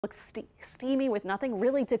Looks steamy with nothing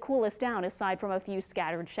really to cool us down aside from a few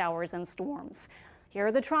scattered showers and storms. Here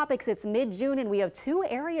are the tropics. It's mid-June and we have two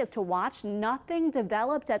areas to watch. Nothing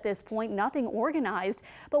developed at this point, nothing organized,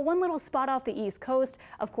 but one little spot off the east coast,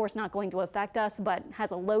 of course not going to affect us, but has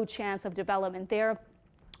a low chance of development there.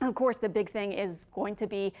 Of course, the big thing is going to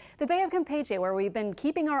be the Bay of Campeche, where we've been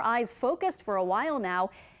keeping our eyes focused for a while now.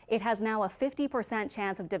 It has now a 50%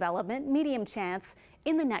 chance of development, medium chance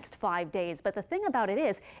in the next 5 days. But the thing about it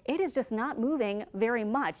is just not moving very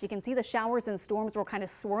much. You can see the showers and storms were kind of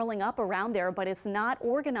swirling up around there, but it's not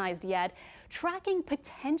organized yet. Tracking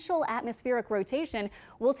potential atmospheric rotation,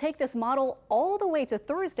 we'll take this model all the way to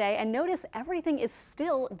Thursday, and notice everything is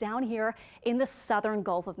still down here in the southern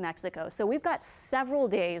Gulf of Mexico. So we've got several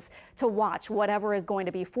days to watch whatever is going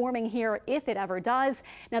to be forming here, if it ever does.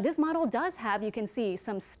 Now this model does have, you can see,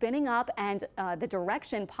 some spinning up and the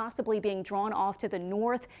direction possibly being drawn off to the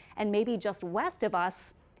north and maybe just west of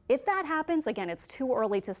us. If that happens, again, it's too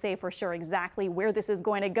early to say for sure exactly where this is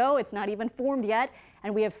going to go. It's not even formed yet,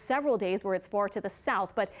 and we have several days where it's far to the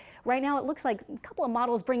south. But right now it looks like a couple of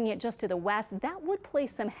models bringing it just to the west. That would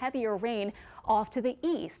place some heavier rain off to the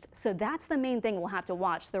east. So that's the main thing we'll have to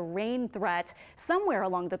watch, the rain threat somewhere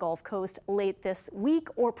along the Gulf Coast late this week,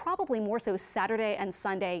 or probably more so Saturday and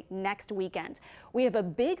Sunday next weekend. We have a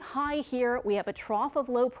big high here. We have a trough of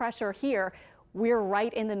low pressure here. We're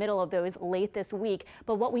right in the middle of those late this week,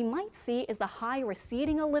 but what we might see is the high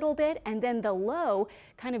receding a little bit and then the low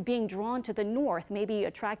kind of being drawn to the north, maybe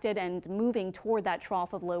attracted and moving toward that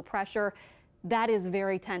trough of low pressure. That is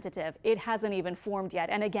very tentative. It hasn't even formed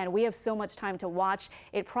yet. And again, we have so much time to watch.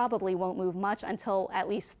 It probably won't move much until at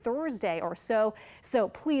least Thursday or so. So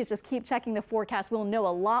please just keep checking the forecast. We'll know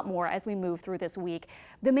a lot more as we move through this week.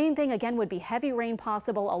 The main thing again would be heavy rain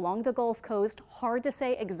possible along the Gulf Coast. Hard to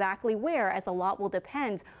say exactly where, as a lot will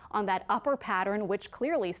depend on that upper pattern, which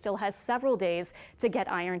clearly still has several days to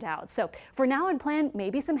get ironed out. So for now, I'd plan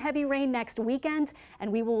maybe some heavy rain next weekend,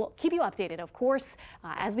 and we will keep you updated, of course,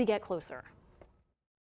 as we get closer.